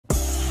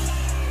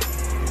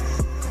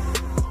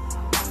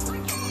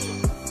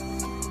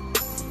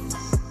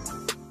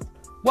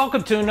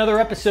Welcome to another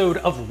episode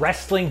of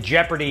Wrestling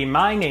Jeopardy.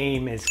 My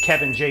name is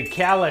Kevin J.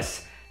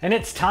 Callis, and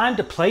it's time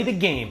to play the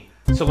game.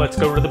 So let's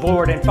go to the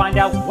board and find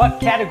out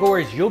what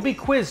categories you'll be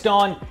quizzed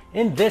on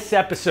in this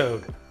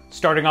episode.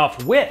 Starting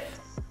off with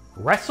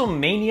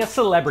WrestleMania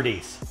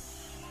celebrities,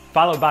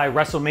 followed by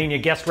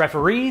WrestleMania guest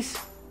referees,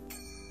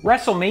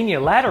 WrestleMania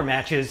ladder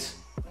matches,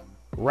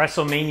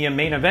 WrestleMania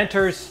main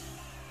eventers,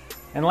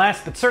 and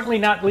last but certainly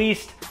not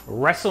least,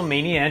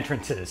 WrestleMania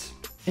entrances.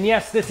 And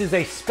yes, this is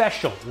a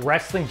special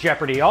Wrestling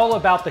Jeopardy, all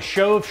about the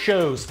show of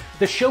shows,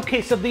 the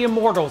showcase of the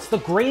immortals, the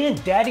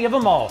granddaddy of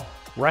them all,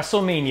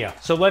 WrestleMania.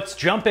 So let's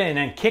jump in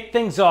and kick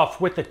things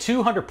off with the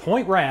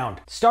 200-point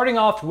round. Starting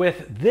off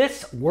with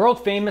this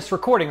world-famous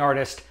recording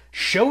artist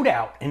showed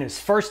out in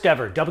his first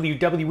ever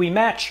WWE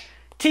match,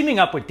 teaming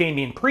up with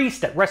Damian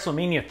Priest at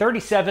WrestleMania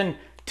 37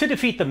 to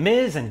defeat The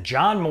Miz and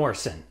John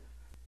Morrison.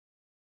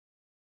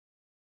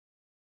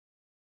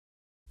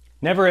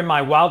 Never in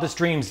my wildest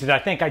dreams did I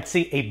think I'd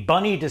see a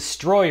bunny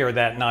destroyer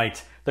that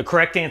night. The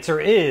correct answer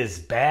is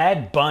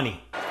Bad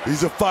Bunny.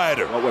 He's a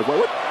fighter. Oh, wait,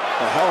 what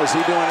the hell is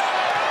he doing?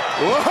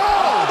 Whoa!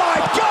 Oh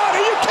my God,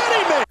 are you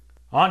kidding me?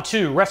 On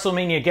to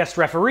WrestleMania guest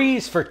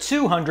referees for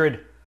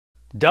 200.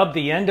 Dubbed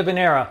the end of an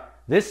era,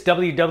 this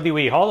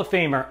WWE Hall of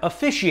Famer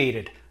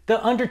officiated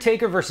The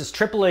Undertaker vs.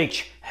 Triple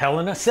H Hell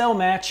in a Cell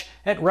match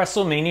at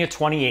WrestleMania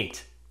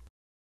 28.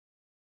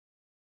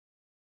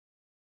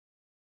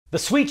 The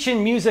sweet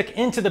chin music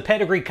into the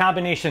pedigree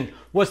combination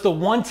was the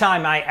one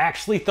time I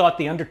actually thought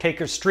The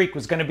Undertaker's streak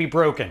was going to be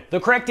broken. The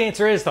correct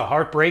answer is the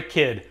Heartbreak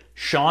Kid,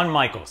 Shawn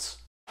Michaels.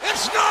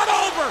 It's not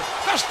over!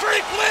 The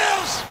streak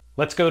lives!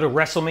 Let's go to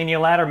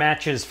WrestleMania ladder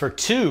matches for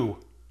 2.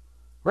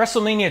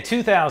 WrestleMania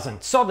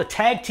 2000 saw the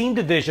tag team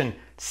division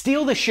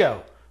steal the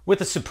show with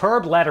a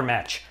superb ladder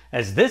match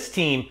as this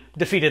team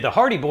defeated the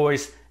Hardy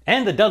Boys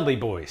and the Dudley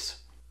Boys.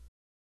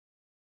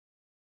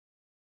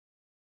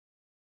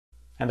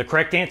 And the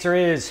correct answer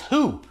is,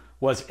 who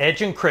was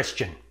Edge and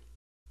Christian?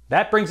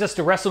 That brings us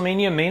to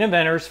WrestleMania main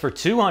eventers for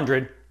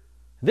 200.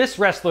 This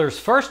wrestler's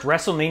first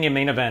WrestleMania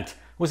main event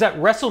was at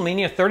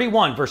WrestleMania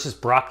 31 versus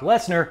Brock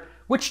Lesnar,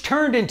 which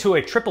turned into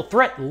a triple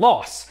threat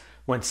loss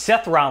when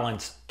Seth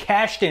Rollins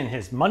cashed in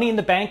his Money in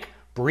the Bank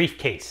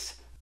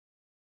briefcase.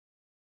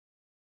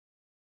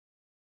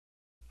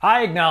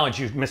 I acknowledge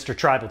you, Mr.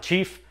 Tribal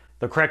Chief.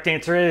 The correct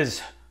answer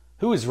is,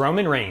 who is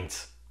Roman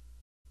Reigns?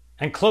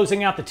 And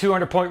closing out the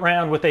 200-point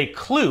round with a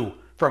clue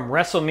from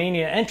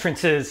WrestleMania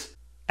entrances,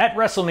 at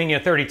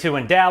WrestleMania 32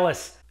 in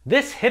Dallas,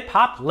 this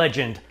hip-hop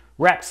legend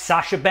rapped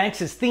Sasha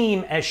Banks'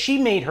 theme as she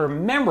made her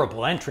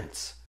memorable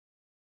entrance.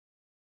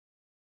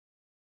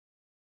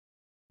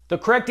 The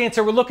correct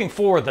answer we're looking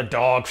for, the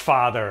Dog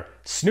Father,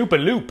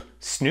 Snoop-a-Loop,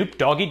 Snoop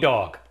Doggy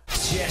Dogg.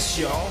 Yes,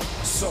 y'all,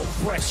 so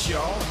fresh,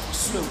 y'all.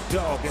 Snoop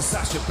Dogg and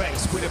Sasha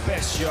Banks, we're the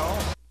best, y'all.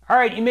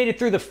 Alright, you made it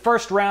through the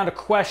first round of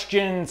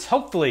questions.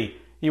 Hopefully,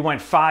 you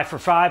went 5 for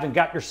 5 and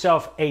got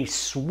yourself a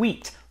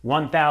sweet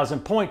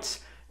 1,000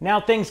 points.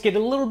 Now things get a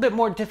little bit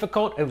more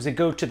difficult as we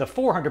go to the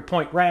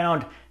 400-point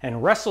round and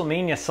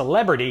WrestleMania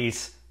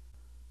celebrities.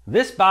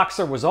 This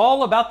boxer was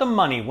all about the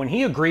money when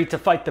he agreed to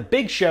fight the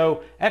Big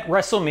Show at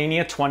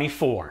WrestleMania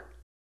 24.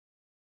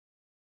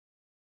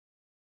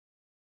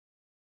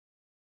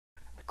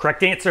 The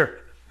correct answer,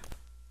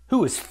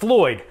 who is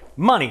Floyd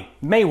Money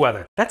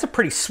Mayweather? That's a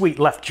pretty sweet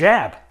left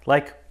jab.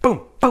 Like,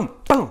 boom, boom,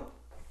 boom,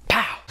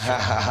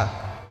 pow.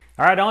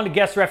 Alright, on to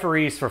guest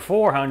referees for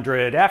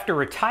 400. After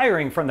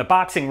retiring from the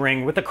boxing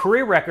ring with a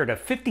career record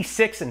of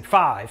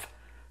 56-5,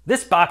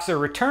 this boxer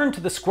returned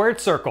to the squared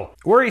circle,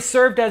 where he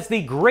served as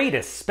the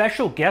greatest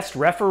special guest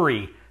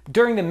referee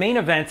during the main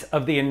event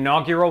of the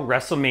inaugural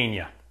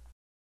WrestleMania.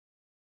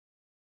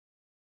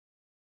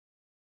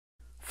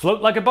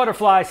 Float like a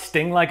butterfly,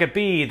 sting like a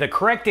bee. The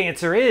correct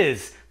answer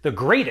is the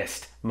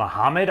greatest,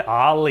 Muhammad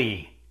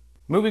Ali.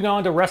 Moving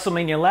on to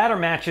WrestleMania ladder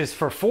matches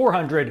for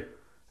 400.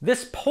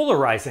 This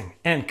polarizing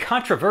and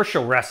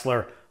controversial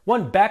wrestler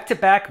won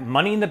back-to-back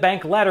Money in the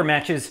Bank ladder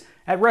matches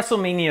at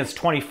WrestleManias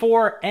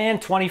 24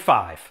 and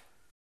 25.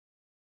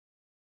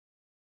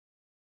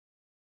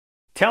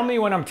 Tell me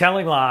when I'm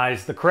telling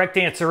lies. The correct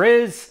answer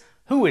is,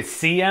 who is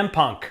CM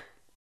Punk?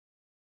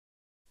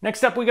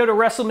 Next up, we go to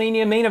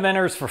WrestleMania main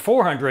eventers for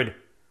 400.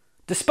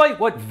 Despite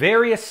what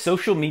various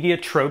social media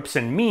tropes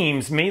and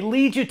memes may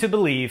lead you to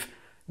believe,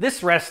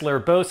 this wrestler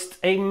boasts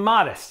a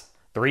modest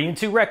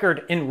 3-2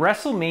 record in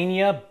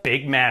WrestleMania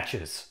big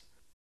matches.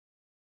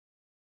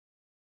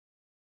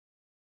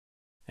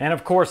 And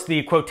of course,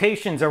 the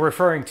quotations are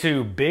referring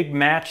to Big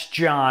Match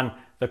John.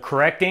 The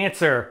correct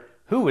answer,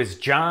 who is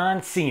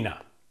John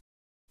Cena?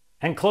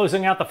 And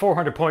closing out the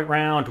 400-point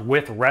round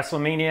with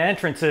WrestleMania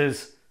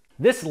entrances,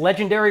 this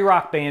legendary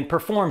rock band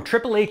performed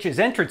Triple H's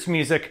entrance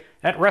music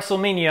at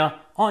WrestleMania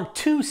on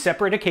 2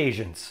 separate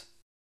occasions.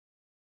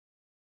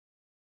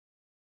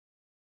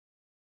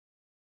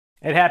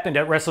 It happened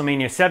at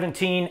WrestleMania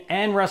 17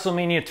 and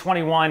WrestleMania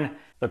 21.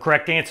 The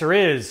correct answer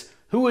is,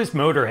 who is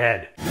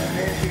Motorhead?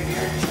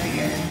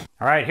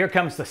 Alright, here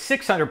comes the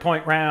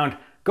 600-point round,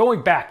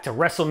 going back to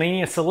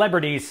WrestleMania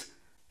celebrities.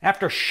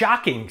 After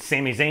shocking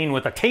Sami Zayn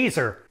with a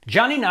taser,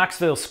 Johnny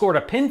Knoxville scored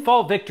a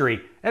pinfall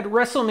victory at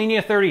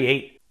WrestleMania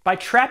 38 by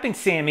trapping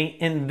Sami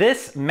in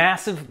this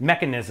massive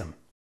mechanism.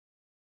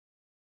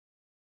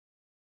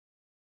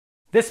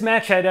 This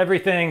match had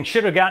everything,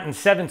 should have gotten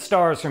 7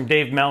 stars from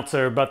Dave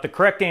Meltzer, but the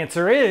correct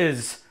answer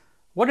is,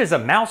 what is a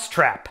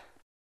mousetrap?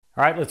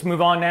 Alright, let's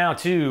move on now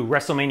to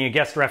WrestleMania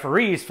guest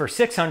referees for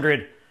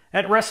 600.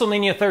 At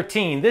WrestleMania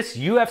 13, this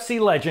UFC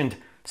legend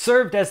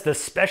served as the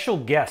special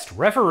guest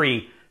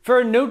referee for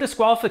a no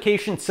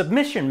disqualification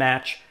submission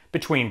match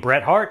between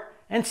Bret Hart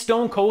and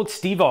Stone Cold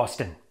Steve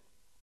Austin.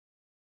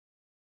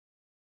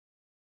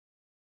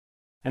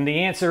 And the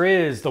answer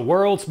is the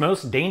world's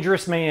most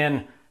dangerous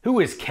man, who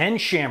is Ken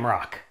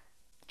Shamrock.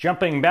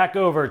 Jumping back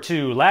over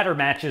to ladder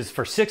matches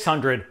for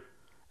 600,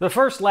 the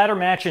first ladder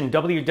match in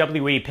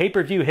WWE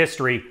pay-per-view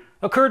history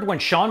occurred when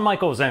Shawn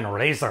Michaels and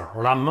Razor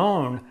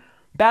Ramon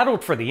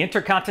battled for the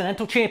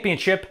Intercontinental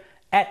Championship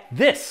at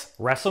this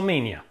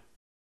WrestleMania.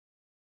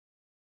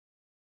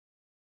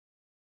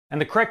 And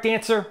the correct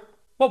answer,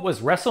 what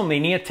was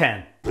WrestleMania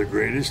 10? The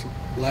greatest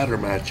ladder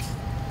match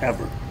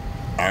ever.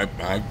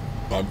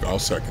 I'll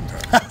second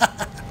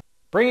that.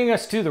 Bringing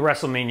us to the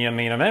WrestleMania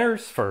main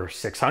eventers for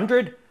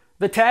 600,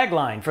 the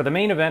tagline for the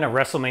main event of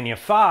WrestleMania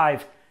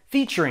 5,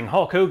 featuring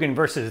Hulk Hogan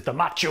versus the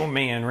Macho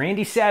Man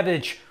Randy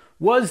Savage,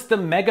 was the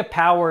Mega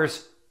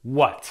Powers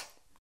what?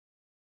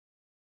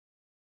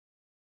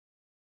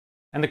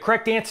 And the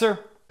correct answer?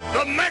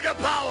 The Mega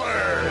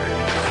Power!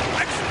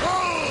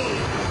 Explode!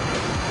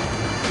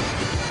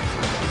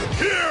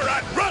 Here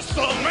at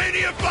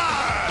WrestleMania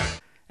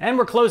 5! And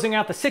we're closing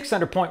out the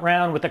 600-point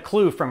round with a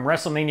clue from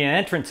WrestleMania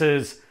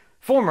entrances.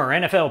 Former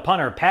NFL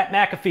punter Pat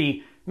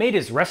McAfee made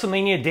his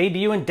WrestleMania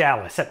debut in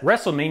Dallas at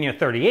WrestleMania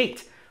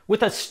 38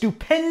 with a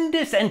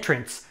stupendous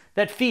entrance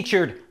that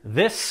featured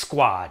this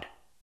squad.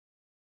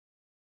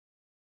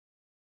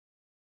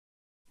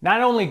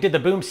 Not only did the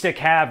boomstick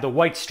have the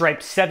white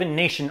striped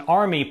 7-Nation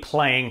Army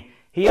playing,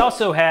 he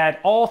also had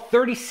all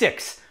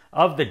 36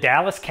 of the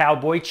Dallas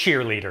Cowboy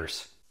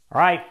cheerleaders.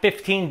 Alright,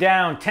 15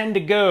 down, 10 to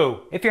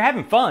go. If you're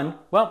having fun,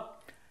 well,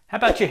 how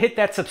about you hit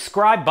that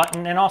subscribe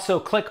button and also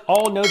click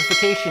all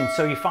notifications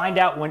so you find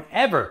out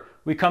whenever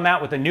we come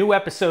out with a new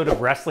episode of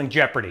Wrestling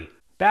Jeopardy.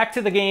 Back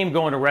to the game,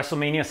 going to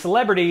WrestleMania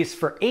celebrities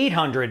for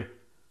 800.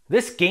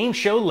 This game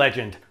show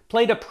legend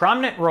played a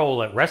prominent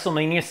role at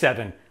WrestleMania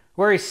 7,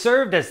 where he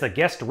served as the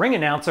guest ring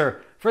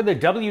announcer for the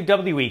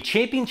WWE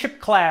Championship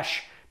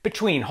clash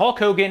between Hulk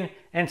Hogan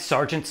and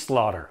Sergeant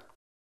Slaughter.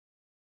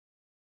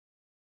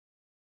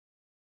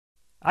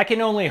 I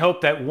can only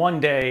hope that one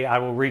day I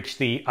will reach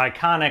the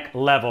iconic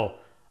level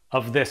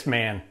of this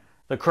man.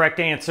 The correct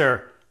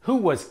answer, who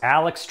was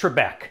Alex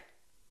Trebek?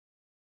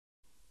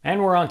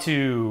 And we're on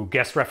to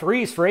guest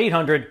referees for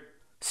 800.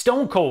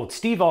 Stone Cold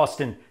Steve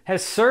Austin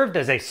has served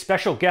as a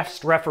special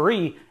guest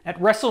referee at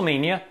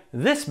WrestleMania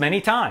this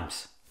many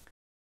times.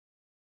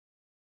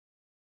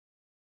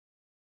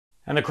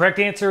 And the correct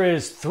answer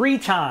is 3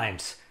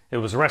 times. It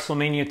was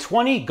WrestleMania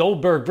 20,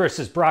 Goldberg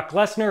versus Brock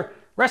Lesnar,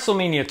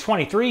 WrestleMania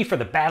 23 for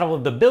the Battle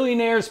of the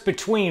Billionaires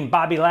between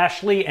Bobby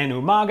Lashley and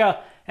Umaga,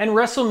 and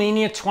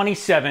WrestleMania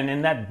 27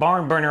 in that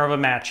barn burner of a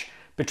match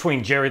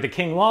between Jerry the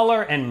King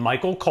Lawler and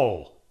Michael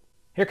Cole.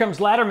 Here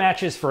comes ladder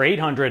matches for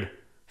 800.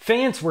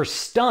 Fans were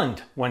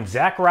stunned when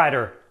Zack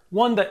Ryder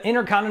won the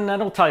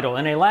Intercontinental title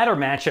in a ladder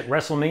match at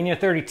WrestleMania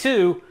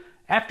 32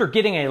 after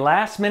getting a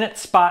last-minute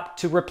spot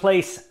to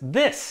replace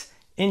this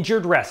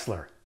injured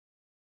wrestler.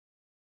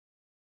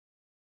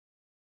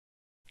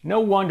 No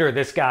wonder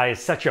this guy is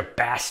such a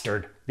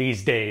bastard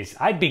these days.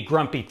 I'd be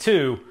grumpy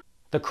too.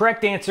 The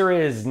correct answer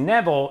is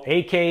Neville,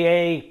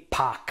 aka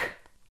Pac.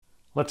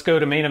 Let's go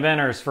to main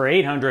eventers for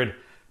 800.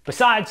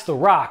 Besides The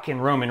Rock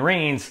and Roman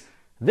Reigns,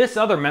 this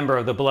other member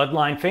of the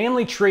Bloodline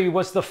family tree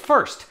was the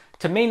first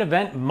to main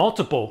event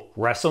multiple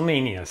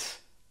WrestleManias.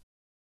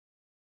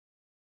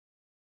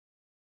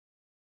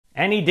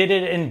 And he did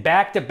it in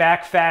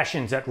back-to-back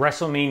fashions at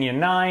WrestleMania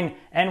 9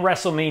 and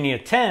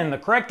WrestleMania 10. The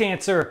correct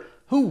answer,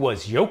 who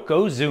was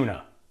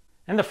Yokozuna?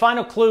 And the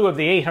final clue of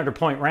the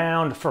 800-point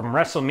round from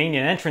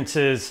WrestleMania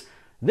entrances,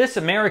 this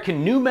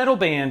American nu metal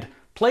band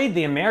played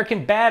the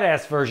American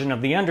Badass version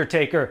of The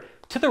Undertaker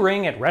to the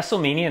ring at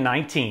WrestleMania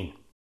 19.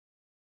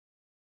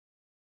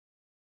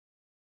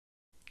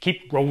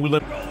 Keep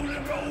rolling.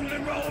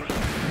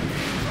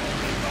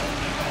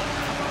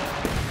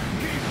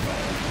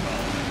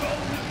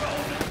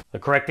 The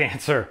correct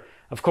answer,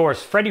 of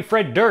course, Freddie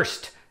Fred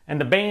Durst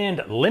and the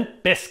band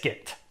Limp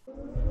Bizkit.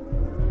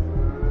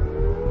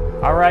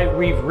 All right,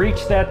 we've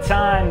reached that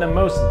time, the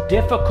most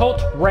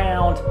difficult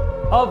round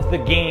of the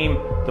game,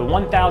 the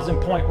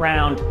 1,000-point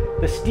round.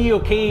 The steel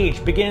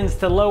cage begins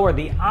to lower,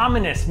 the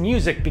ominous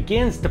music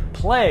begins to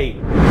play.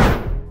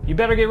 You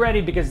better get ready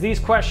because these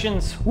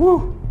questions,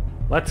 whoo!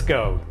 Let's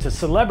go to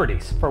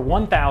celebrities for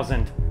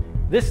 1,000.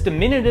 This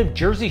diminutive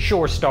Jersey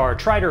Shore star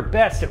tried her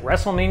best at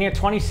WrestleMania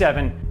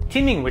 27,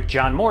 teaming with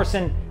John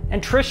Morrison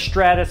and Trish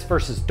Stratus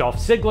versus Dolph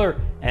Ziggler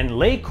and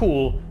Lay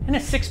Cool in a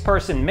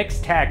 6-person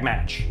mixed tag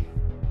match.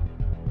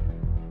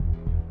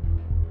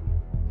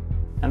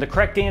 And the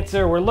correct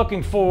answer we're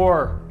looking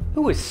for,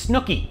 who is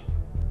Snooki?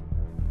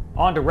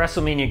 On to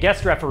WrestleMania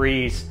guest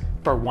referees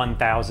for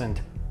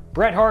 1,000.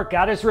 Bret Hart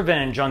got his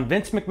revenge on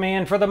Vince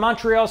McMahon for the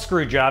Montreal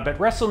Screwjob at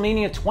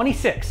WrestleMania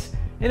 26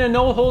 in a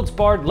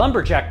no-holds-barred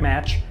lumberjack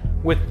match,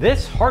 with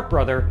this Hart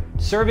brother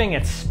serving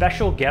as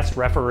special guest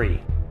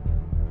referee.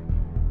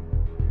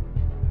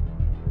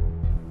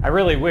 I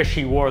really wish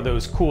he wore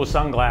those cool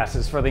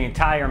sunglasses for the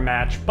entire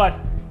match, but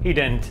he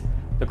didn't.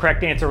 The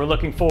correct answer we're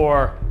looking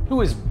for,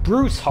 who is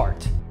Bruce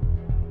Hart?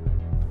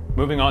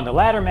 Moving on to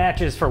ladder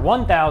matches for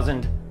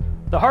 1,000,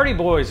 the Hardy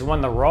Boys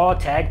won the Raw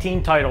Tag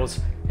Team titles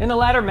in a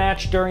ladder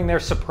match during their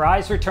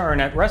surprise return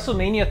at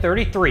WrestleMania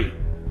 33.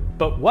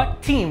 But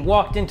what team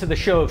walked into the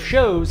show of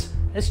shows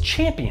as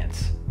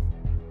champions?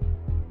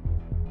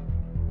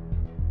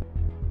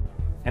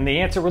 And the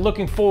answer we're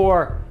looking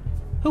for,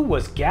 who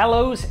was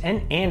Gallows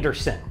and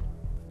Anderson?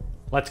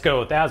 Let's go,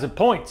 1,000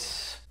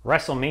 points.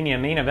 WrestleMania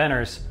main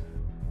eventers.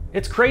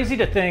 It's crazy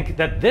to think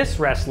that this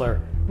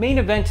wrestler main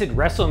evented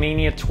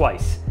WrestleMania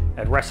twice,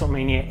 at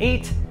WrestleMania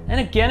 8 and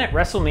again at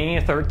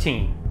WrestleMania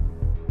 13.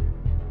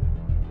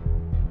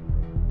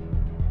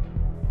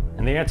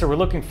 And the answer we're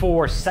looking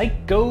for,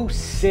 Psycho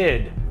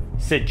Sid.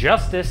 Sid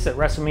Justice at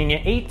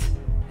WrestleMania 8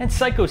 and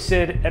Psycho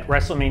Sid at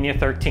WrestleMania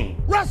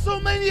 13.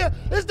 WrestleMania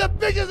is the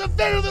biggest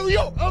event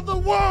of the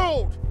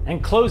world!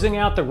 And closing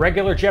out the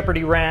regular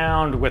Jeopardy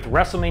round with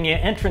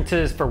WrestleMania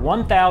entrances for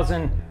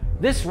 1,000,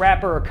 this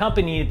rapper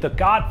accompanied The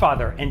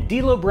Godfather and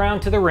D'Lo Brown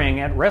to the ring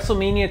at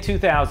WrestleMania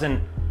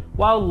 2000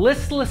 while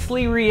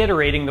listlessly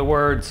reiterating the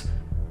words,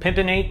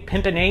 Pimpin'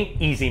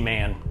 ain't easy,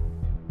 man.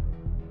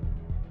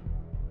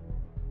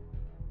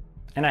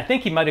 And I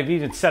think he might have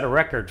even set a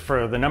record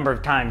for the number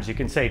of times you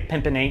can say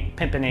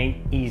pimpin'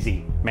 ain't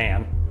easy,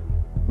 man.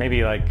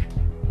 Maybe like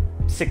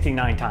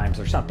 69 times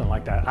or something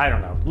like that. I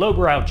don't know.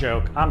 Lowbrow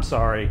joke. I'm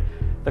sorry.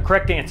 The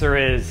correct answer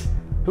is,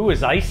 who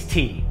is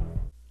Ice-T?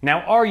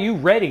 Now, are you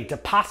ready to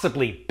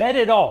possibly bet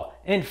it all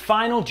in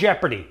Final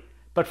Jeopardy?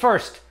 But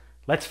first,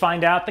 let's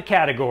find out the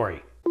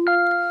category.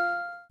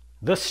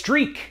 The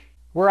streak.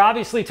 We're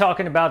obviously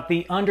talking about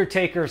The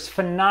Undertaker's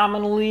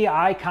phenomenally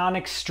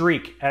iconic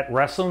streak at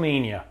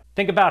WrestleMania.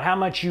 Think about how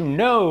much you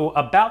know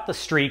about the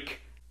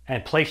streak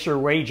and place your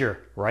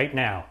wager right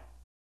now.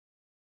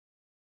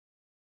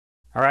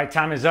 All right,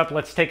 time is up.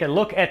 Let's take a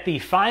look at the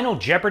Final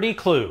Jeopardy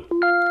clue.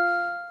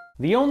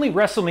 The only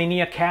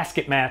WrestleMania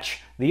casket match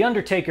The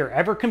Undertaker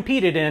ever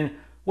competed in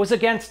was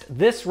against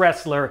this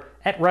wrestler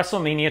at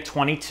WrestleMania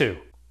 22.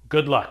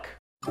 Good luck.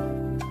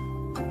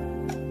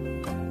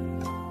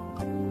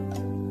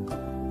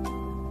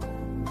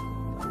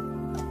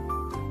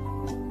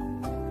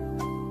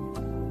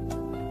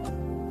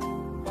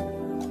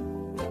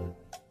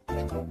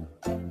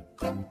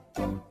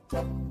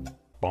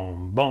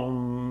 Boom,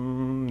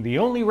 boom. The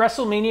only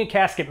WrestleMania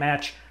casket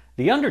match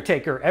The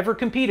Undertaker ever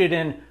competed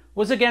in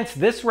was against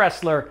this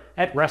wrestler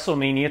at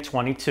WrestleMania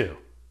 22.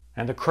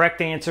 And the correct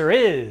answer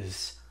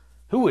is,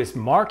 who is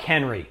Mark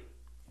Henry?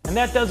 And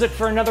that does it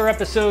for another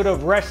episode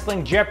of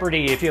Wrestling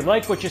Jeopardy. If you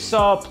like what you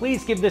saw,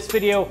 please give this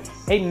video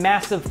a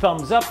massive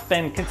thumbs up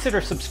and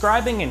consider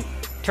subscribing and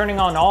turning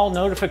on all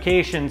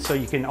notifications so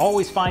you can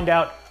always find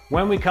out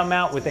when we come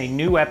out with a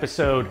new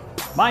episode.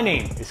 My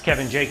name is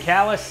Kevin J.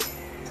 Callis,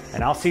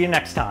 and I'll see you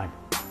next time.